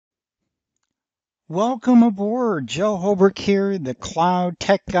Welcome aboard. Joe Holbrook here, the cloud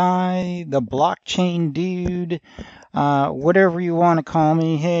tech guy, the blockchain dude, whatever you want to call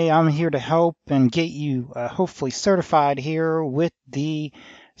me. Hey, I'm here to help and get you hopefully certified here with the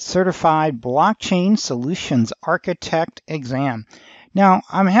Certified Blockchain Solutions Architect exam. Now,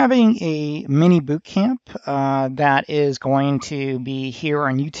 I'm having a mini boot camp that is going to be here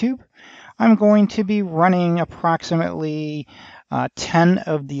on YouTube. I'm going to be running approximately 10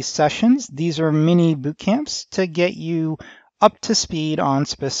 of these sessions. These are mini boot camps to get you up to speed on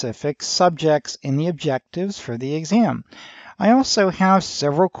specific subjects in the objectives for the exam. I also have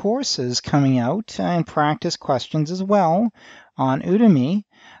several courses coming out and practice questions as well on Udemy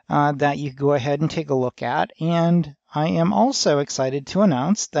that you can go ahead and take a look at. And I am also excited to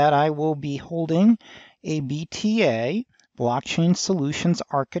announce that I will be holding a BTA, Blockchain Solutions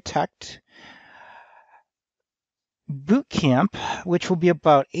Architect Bootcamp, which will be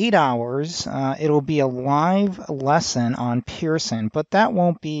about 8 hours. It'll be a live lesson on Pearson, but that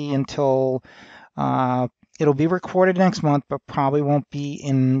won't be until it'll be recorded next month, but probably won't be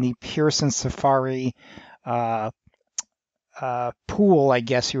in the Pearson Safari pool, I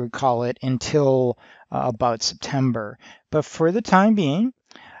guess you would call it, until about September. But for the time being,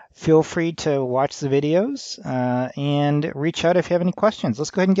 feel free to watch the videos and reach out if you have any questions.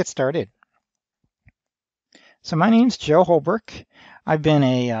 Let's go ahead and get started. So my name's Joe Holbrook. I've been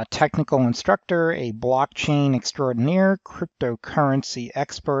a technical instructor, a blockchain extraordinaire, cryptocurrency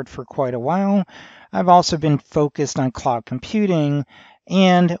expert for quite a while. I've also been focused on cloud computing,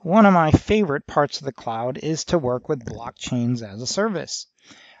 and one of my favorite parts of the cloud is to work with blockchains as a service.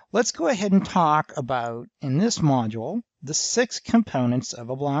 Let's go ahead and talk about, in this module, the 6 components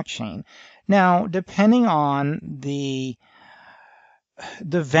of a blockchain. Now, depending on the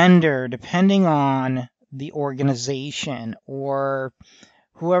vendor, depending on the organization or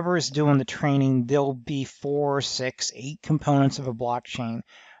whoever is doing the training, there'll be 4, 6, 8 components of a blockchain.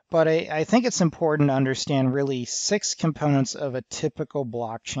 But I think it's important to understand really 6 components of a typical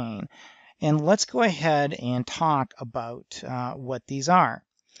blockchain. And let's go ahead and talk about what these are.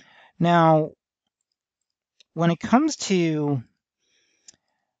 Now, when it comes to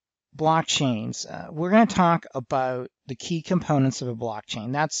blockchains, we're going to talk about the key components of a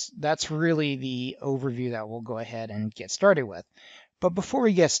blockchain. That's really the overview that we'll go ahead and get started with. But before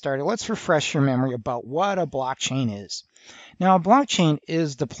we get started, let's refresh your memory about what a blockchain is. Now, a blockchain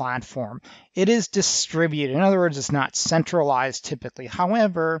is the platform. It is distributed. In other words, it's not centralized typically.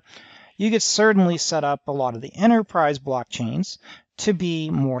 However, you could certainly set up a lot of the enterprise blockchains to be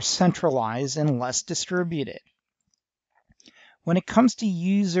more centralized and less distributed. When it comes to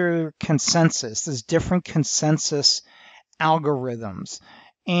user consensus, there's different consensus algorithms.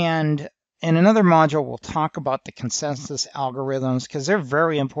 And in another module, we'll talk about the consensus algorithms because they're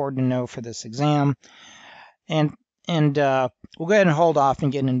very important to know for this exam. And we'll go ahead and hold off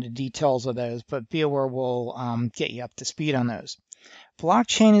and get into details of those, but be aware we'll get you up to speed on those.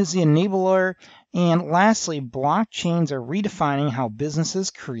 Blockchain is the enabler. And lastly, blockchains are redefining how businesses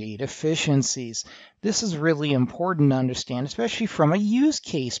create efficiencies. This is really important to understand, especially from a use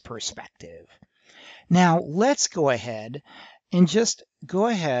case perspective. Now, let's go ahead and just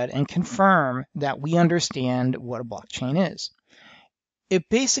confirm that we understand what a blockchain is. It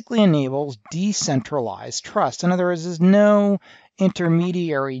basically enables decentralized trust. In other words, there's no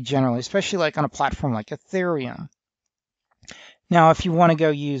intermediary generally, especially like on a platform like Ethereum. Now, if you want to go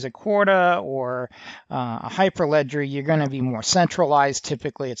use a Corda or a Hyperledger, you're going to be more centralized.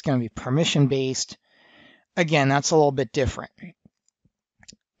 Typically, it's going to be permission-based. Again, that's a little bit different.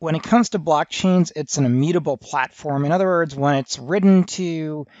 When it comes to blockchains, it's an immutable platform. In other words, when it's written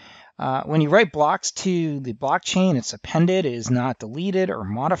to, when you write blocks to the blockchain, it's appended, it is not deleted or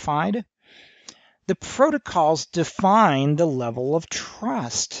modified. The protocols define the level of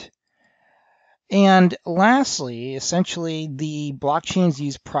trust. And lastly, essentially, the blockchains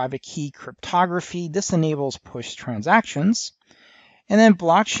use private key cryptography. This enables push transactions. And then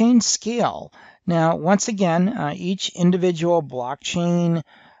blockchain scale. Now, once again, each individual blockchain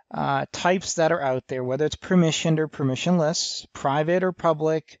types that are out there, whether it's permissioned or permissionless, private or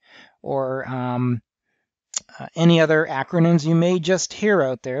public, or any other acronyms you may just hear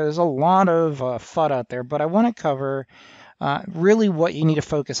out there. There's a lot of FUD out there, but I want to cover really what you need to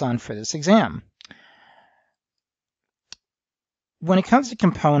focus on for this exam. When it comes to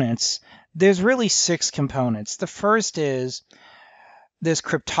components, there's really 6 components. The first is there's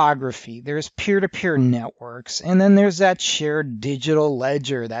cryptography, there's peer-to-peer networks, and then there's that shared digital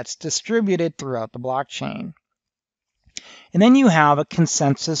ledger that's distributed throughout the blockchain. And then you have a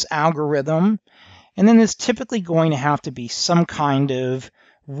consensus algorithm, and then there's typically going to have to be some kind of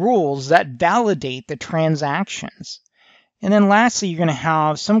rules that validate the transactions. And then lastly, you're going to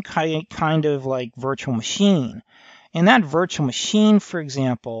have some kind of like virtual machine. And that virtual machine, for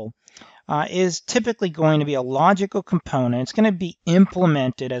example, is typically going to be a logical component. It's going to be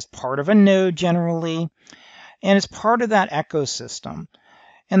implemented as part of a node generally, and it's part of that ecosystem.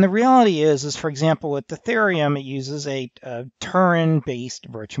 And the reality is for example, with Ethereum, it uses a Turing-based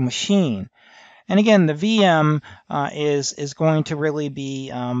virtual machine. And again, the VM is going to really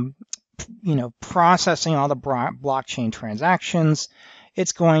be processing all the blockchain transactions.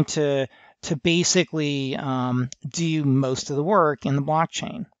 It's going to basically do most of the work in the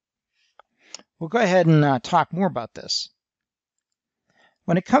blockchain. We'll go ahead and talk more about this.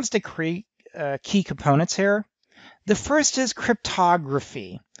 When it comes to key components here, the first is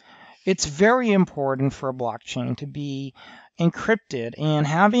cryptography. It's very important for a blockchain to be encrypted, and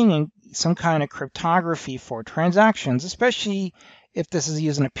having some kind of cryptography for transactions, especially if this is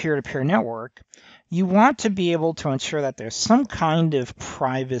using a peer-to-peer network, you want to be able to ensure that there's some kind of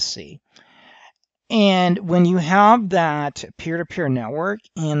privacy. And when you have that peer-to-peer network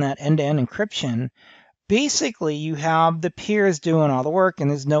and that end-to-end encryption, basically you have the peers doing all the work and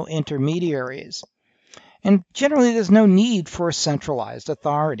there's no intermediaries. And generally there's no need for a centralized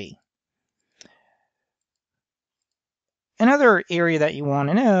authority. Another area that you want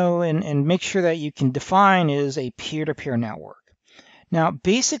to know and make sure that you can define is a peer-to-peer network. Now,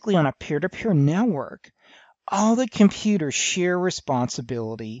 basically on a peer-to-peer network, all the computers share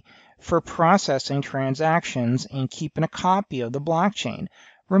responsibility for processing transactions and keeping a copy of the blockchain.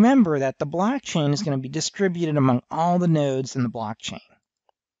 Remember that the blockchain is going to be distributed among all the nodes in the blockchain.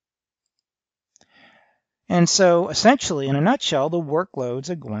 And so essentially, in a nutshell, the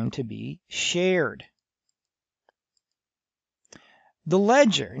workloads are going to be shared. The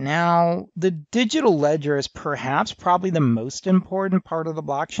ledger. Now, the digital ledger is perhaps probably the most important part of the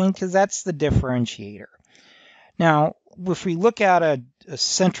blockchain because that's the differentiator. Now, if we look at a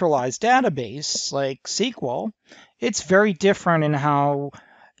centralized database like SQL, it's very different in how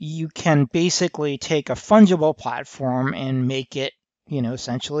you can basically take a fungible platform and make it,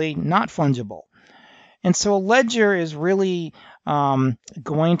 essentially not fungible. And so a ledger is really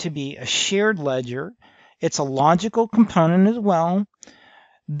going to be a shared ledger. It's a logical component as well.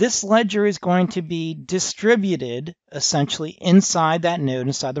 This ledger is going to be distributed essentially inside that node,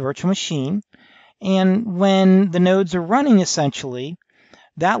 inside the virtual machine. And when the nodes are running, essentially,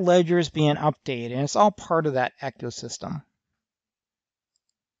 that ledger is being updated, and it's all part of that ecosystem.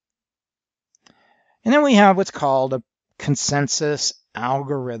 And then we have what's called a consensus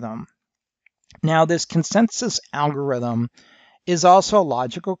algorithm. Now, this consensus algorithm is also a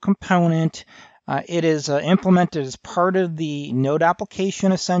logical component. It is implemented as part of the node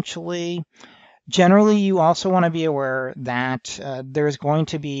application, essentially. Generally, you also want to be aware that there's going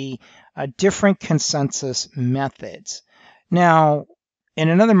to be different consensus methods. Now, in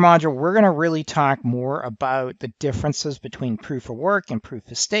another module, we're going to really talk more about the differences between proof of work and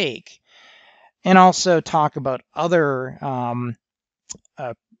proof of stake, and also talk about other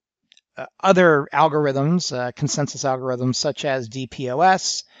algorithms, consensus algorithms such as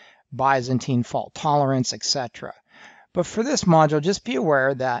DPoS, Byzantine fault tolerance, etc. But for this module, just be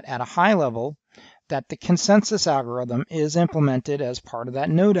aware that at a high level, that the consensus algorithm is implemented as part of that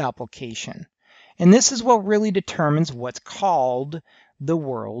node application. And this is what really determines what's called the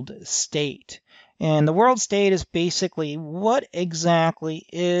world state. And the world state is basically what exactly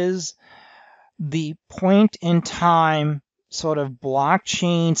is the point in time sort of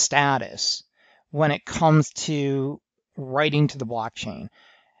blockchain status when it comes to writing to the blockchain.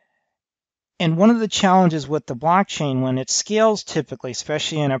 And one of the challenges with the blockchain when it scales typically,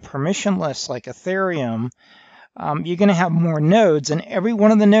 especially in a permissionless like Ethereum, you're going to have more nodes, and every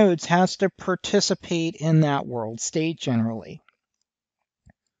one of the nodes has to participate in that world state generally.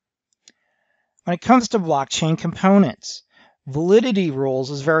 When it comes to blockchain components, validity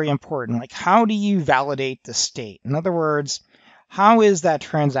rules is very important. Like, how do you validate the state? In other words, how is that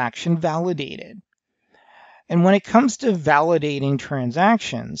transaction validated? And when it comes to validating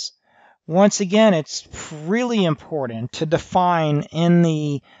transactions, once again, it's really important to define in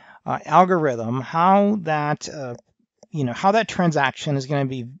the algorithm how that how that transaction is going to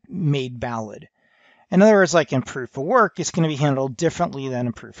be made valid. In other words, like in proof of work, it's going to be handled differently than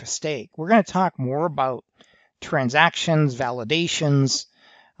in proof of stake. We're going to talk more about transactions, validations,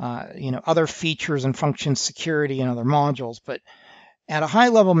 other features and function security in other modules. But at a high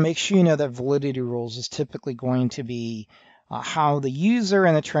level, make sure you know that validity rules is typically going to be how the user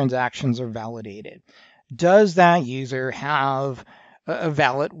and the transactions are validated. Does that user have a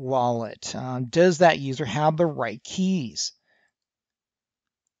valid wallet? Does that user have the right keys?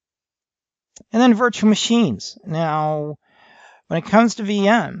 And then virtual machines. Now, when it comes to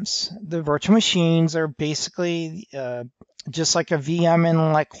VMs, the virtual machines are basically just like a VM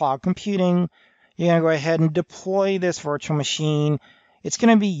in like cloud computing. You're going to go ahead and deploy this virtual machine. It's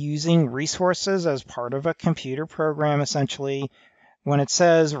going to be using resources as part of a computer program, essentially. When it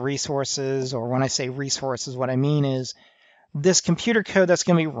says resources, or when I say resources, what I mean is this computer code that's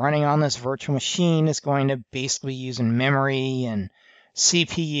going to be running on this virtual machine is going to basically use in memory and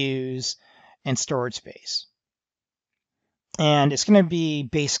CPUs and storage space. And it's going to be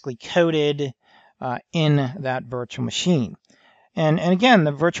basically coded in that virtual machine. And again,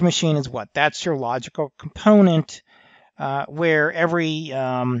 the virtual machine is what? That's your logical component where every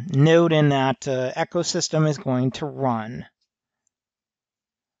node in that ecosystem is going to run.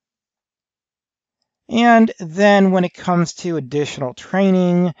 And then when it comes to additional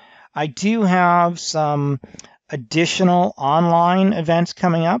training, I do have some additional online events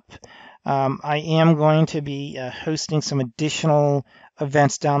coming up. I am going to be hosting some additional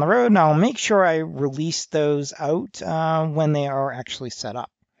events down the road, and I'll make sure I release those out when they are actually set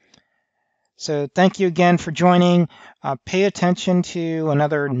up. So thank you again for joining. Pay attention to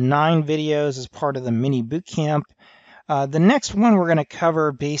another 9 videos as part of the mini bootcamp. The next one we're going to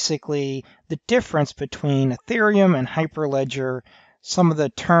cover basically the difference between Ethereum and Hyperledger, some of the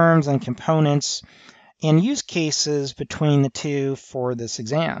terms and components and use cases between the two for this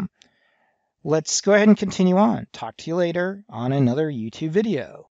exam. Let's go ahead and continue on. Talk to you later on another YouTube video.